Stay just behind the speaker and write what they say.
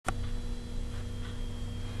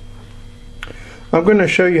I'm going to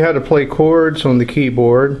show you how to play chords on the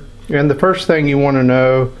keyboard, and the first thing you want to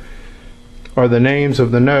know are the names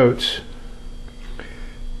of the notes.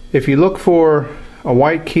 If you look for a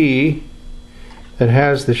white key that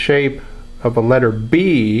has the shape of a letter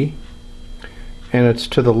B and it's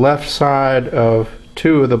to the left side of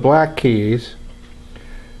two of the black keys,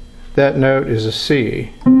 that note is a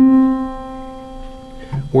C.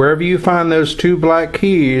 Wherever you find those two black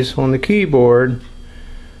keys on the keyboard,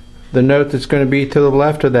 the note that's going to be to the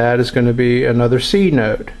left of that is going to be another C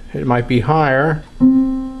note. It might be higher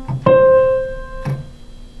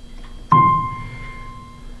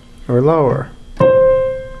or lower,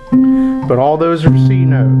 but all those are C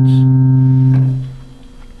notes.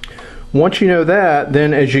 Once you know that,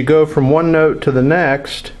 then as you go from one note to the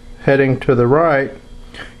next, heading to the right,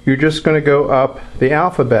 you're just going to go up the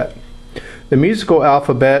alphabet. The musical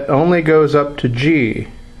alphabet only goes up to G.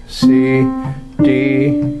 C,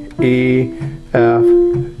 D, E, F,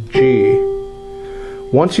 G.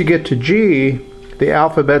 Once you get to G, the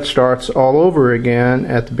alphabet starts all over again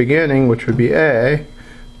at the beginning, which would be A,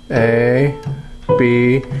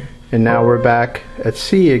 B, and now we're back at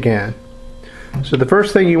C again. So the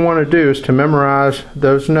first thing you want to do is to memorize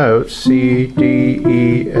those notes: C, D,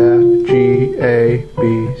 E, F, G, A,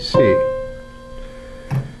 B, C.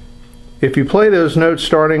 If you play those notes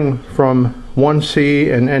starting from one C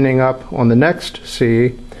and ending up on the next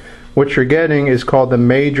C, what you're getting is called the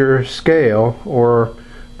major scale, or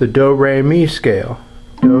the do-re-mi scale.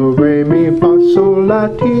 Do, re, mi, fa, sol, la,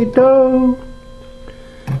 ti, do.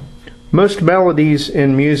 Most melodies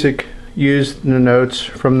in music use the notes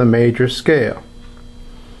from the major scale.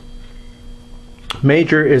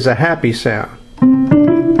 Major is a happy sound.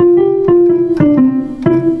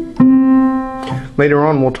 Later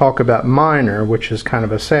on we'll talk about minor, which is kind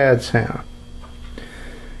of a sad sound.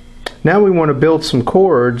 Now we want to build some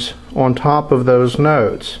chords on top of those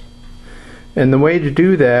notes. And the way to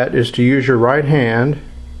do that is to use your right hand.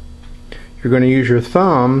 You're going to use your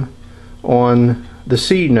thumb on the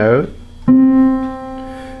C note.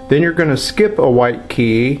 Then you're going to skip a white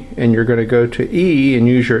key and you're going to go to E and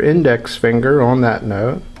use your index finger on that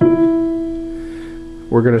note.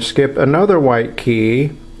 We're going to skip another white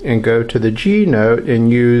key and go to the G note and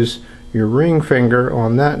use your ring finger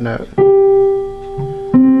on that note.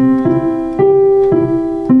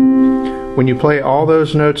 When you play all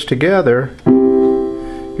those notes together,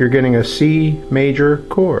 you're getting a C major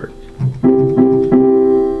chord.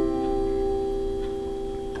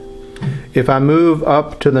 If I move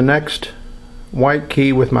up to the next white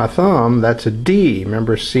key with my thumb, that's a D.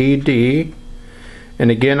 Remember, C, D. And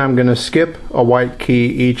again, I'm going to skip a white key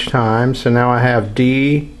each time. So now I have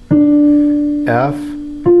D, F,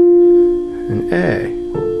 and A.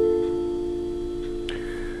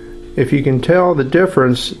 If you can tell the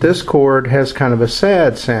difference, this chord has kind of a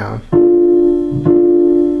sad sound.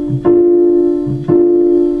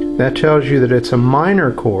 That tells you that it's a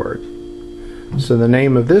minor chord. So the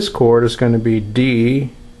name of this chord is going to be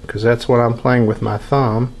D, because that's what I'm playing with my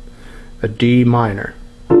thumb, a D minor.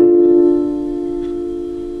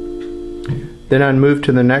 Then I move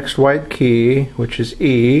to the next white key, which is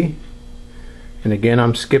E, and again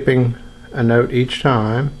I'm skipping a note each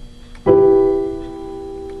time.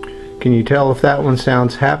 Can you tell if that one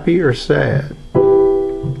sounds happy or sad?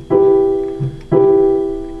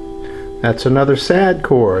 That's another sad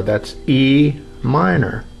chord. That's E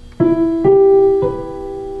minor.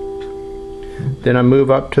 Then I move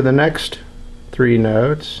up to the next three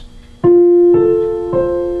notes.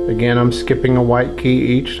 Again, I'm skipping a white key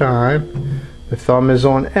each time. The thumb is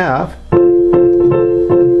on F.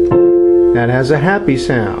 That has a happy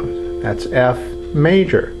sound. That's F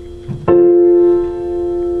major.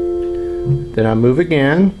 Then I move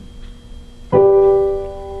again.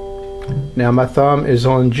 Now my thumb is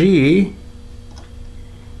on G.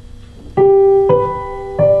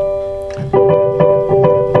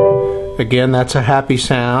 Again, that's a happy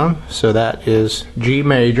sound, so that is G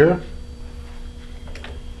major.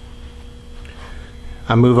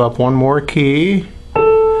 I move up one more key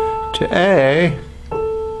to A,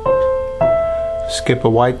 skip a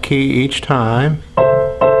white key each time.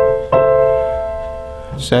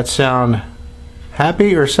 Does that sound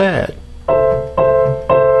happy or sad?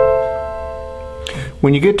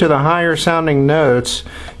 When you get to the higher sounding notes,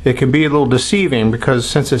 it can be a little deceiving, because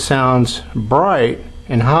since it sounds bright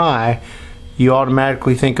and high, you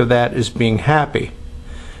automatically think of that as being happy.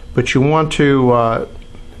 But you want to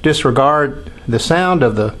disregard the sound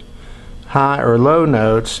of the high or low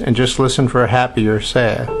notes and just listen for happy or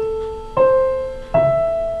sad.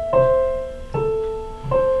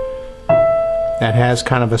 That has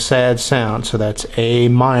kind of a sad sound, so that's A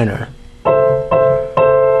minor.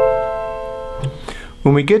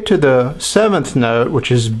 When we get to the 7th note,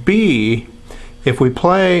 which is B, if we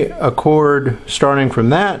play a chord starting from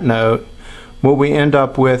that note, what we end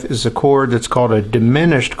up with is a chord that's called a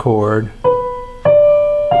diminished chord.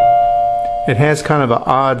 It has kind of an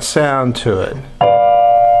odd sound to it.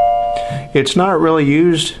 It's not really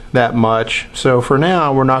used that much, so for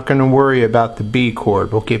now we're not going to worry about the B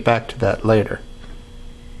chord. We'll get back to that later.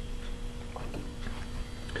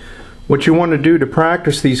 What you want to do to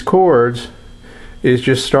practice these chords is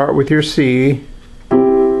just start with your C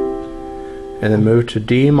and then move to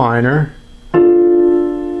D minor,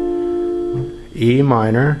 E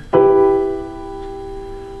minor,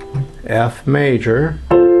 F major,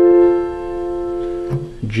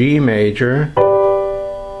 G major,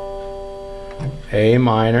 A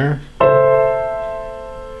minor,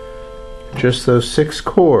 just those 6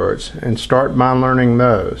 chords, and start by learning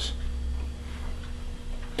those.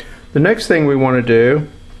 The next thing we want to do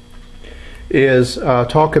is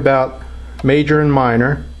talk about major and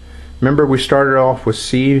minor. Remember, we started off with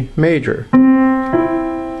C major.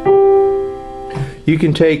 You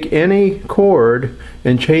can take any chord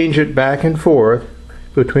and change it back and forth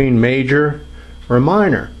between major or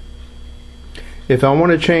minor. If I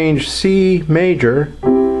want to change C major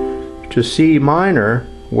to C minor,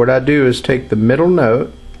 what I do is take the middle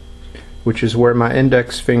note, which is where my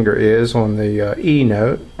index finger is on the E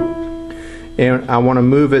note, and I want to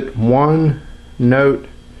move it 1 note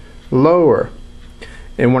lower.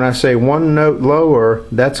 And when I say 1 note lower,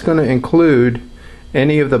 that's going to include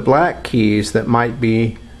any of the black keys that might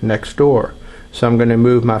be next door. So I'm going to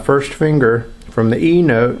move my first finger from the E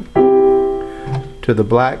note to the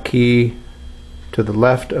black key to the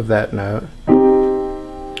left of that note.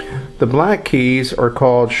 The black keys are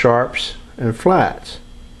called sharps and flats.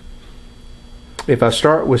 If I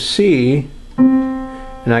start with C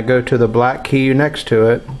and I go to the black key next to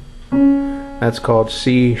it, that's called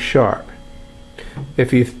C sharp.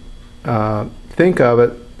 If you think of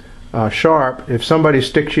it sharp, if somebody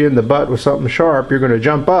sticks you in the butt with something sharp, you're going to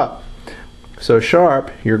jump up. So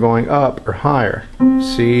sharp, you're going up or higher.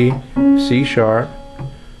 C, C sharp,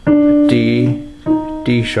 D,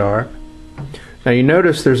 D sharp. Now you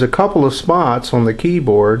notice there's a couple of spots on the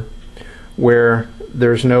keyboard where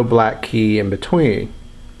there's no black key in between.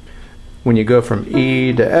 When you go from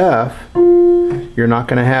E to F, you're not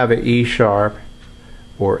going to have an E sharp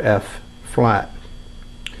or F flat.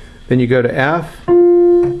 Then you go to F,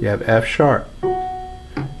 you have F sharp,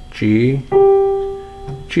 G,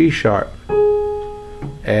 G sharp,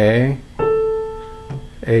 A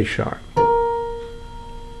sharp.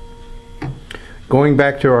 Going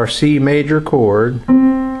back to our C major chord,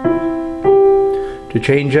 to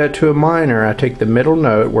change that to a minor, I take the middle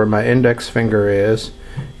note where my index finger is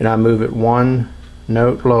and I move it 1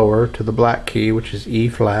 note lower to the black key, which is E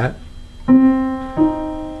flat.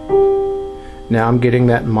 Now I'm getting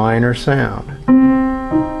that minor sound.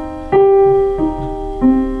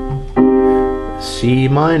 C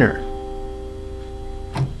minor.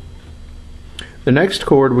 The next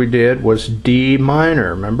chord we did was D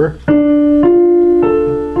minor, remember?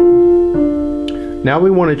 Now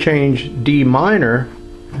we want to change D minor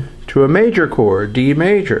to a major chord, D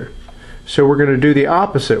major. So we're going to do the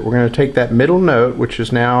opposite. We're going to take that middle note, which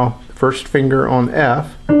is now first finger on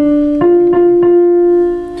F.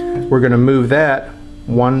 We're going to move that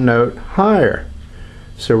 1 note higher.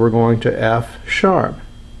 So we're going to F sharp.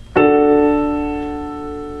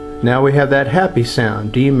 Now we have that happy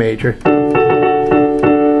sound, D major,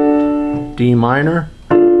 D minor,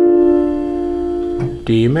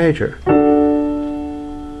 D major.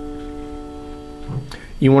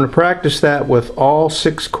 You want to practice that with all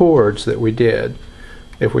 6 chords that we did.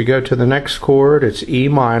 If we go to the next chord, it's E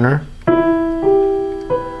minor.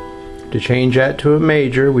 To change that to a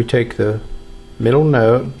major, we take the middle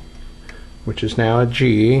note, which is now a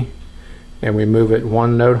G, and we move it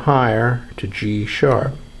 1 note higher to G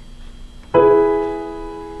sharp.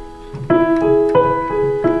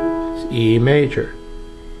 It's E major.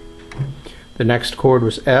 The next chord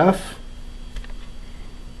was F.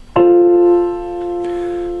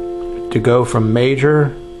 To go from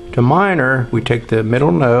major to minor, we take the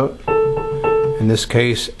middle note, in this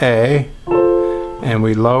case A, and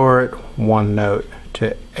we lower it 1 note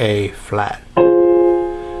to A flat.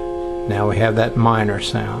 Now we have that minor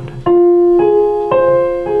sound.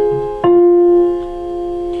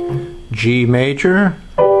 G major,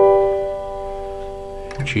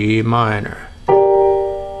 G minor.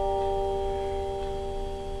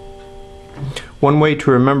 One way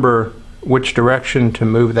to remember which direction to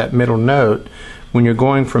move that middle note, when you're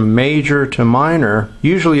going from major to minor,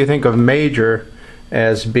 usually you think of major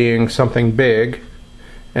as being something big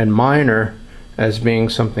and minor as being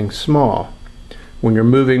something small. When you're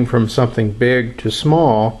moving from something big to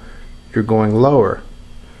small, you're going lower.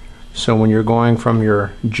 So when you're going from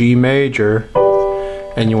your G major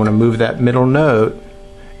and you want to move that middle note,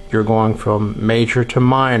 you're going from major to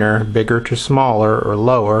minor, bigger to smaller or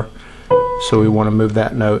lower, so we want to move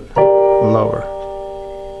that note lower.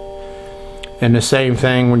 And the same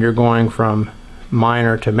thing when you're going from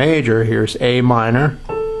minor to major. Here's A minor.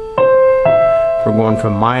 We're going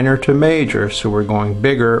from minor to major, so we're going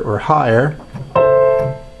bigger or higher,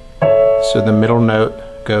 so the middle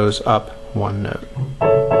note goes up one note.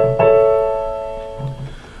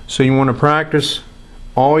 So you want to practice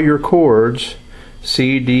all your chords,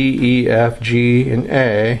 C, D, E, F, G, and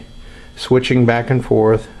A, switching back and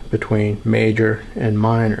forth between major and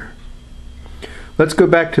minor. Let's go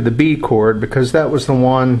back to the B chord, because that was the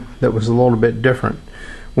one that was a little bit different.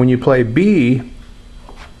 When you play B,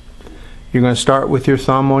 you're going to start with your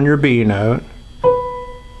thumb on your B note.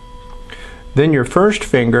 Then your first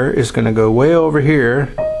finger is going to go way over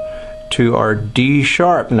here to our D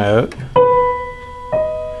sharp note.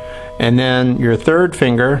 And then your third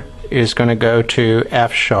finger is going to go to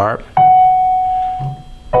F sharp.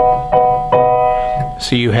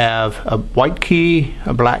 So you have a white key,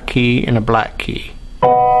 a black key, and a black key.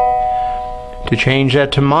 To change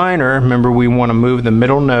that to minor, remember we want to move the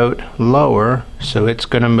middle note lower, so it's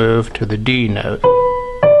going to move to the D note.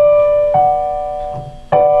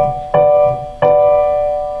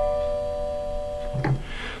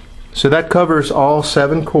 So that covers all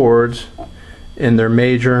 7 chords in their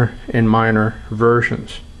major and minor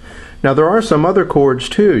versions. Now there are some other chords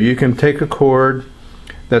too. You can take a chord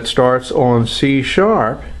that starts on C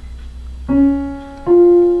sharp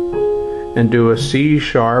and do a C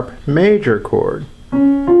sharp major chord,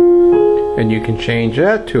 and you can change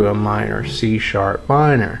that to a minor, C sharp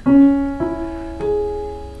minor.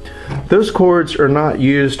 Those chords are not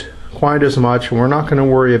used quite as much, and we're not going to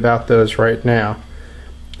worry about those right now.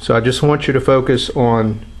 So I just want you to focus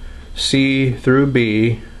on C through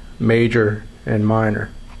B, major and minor.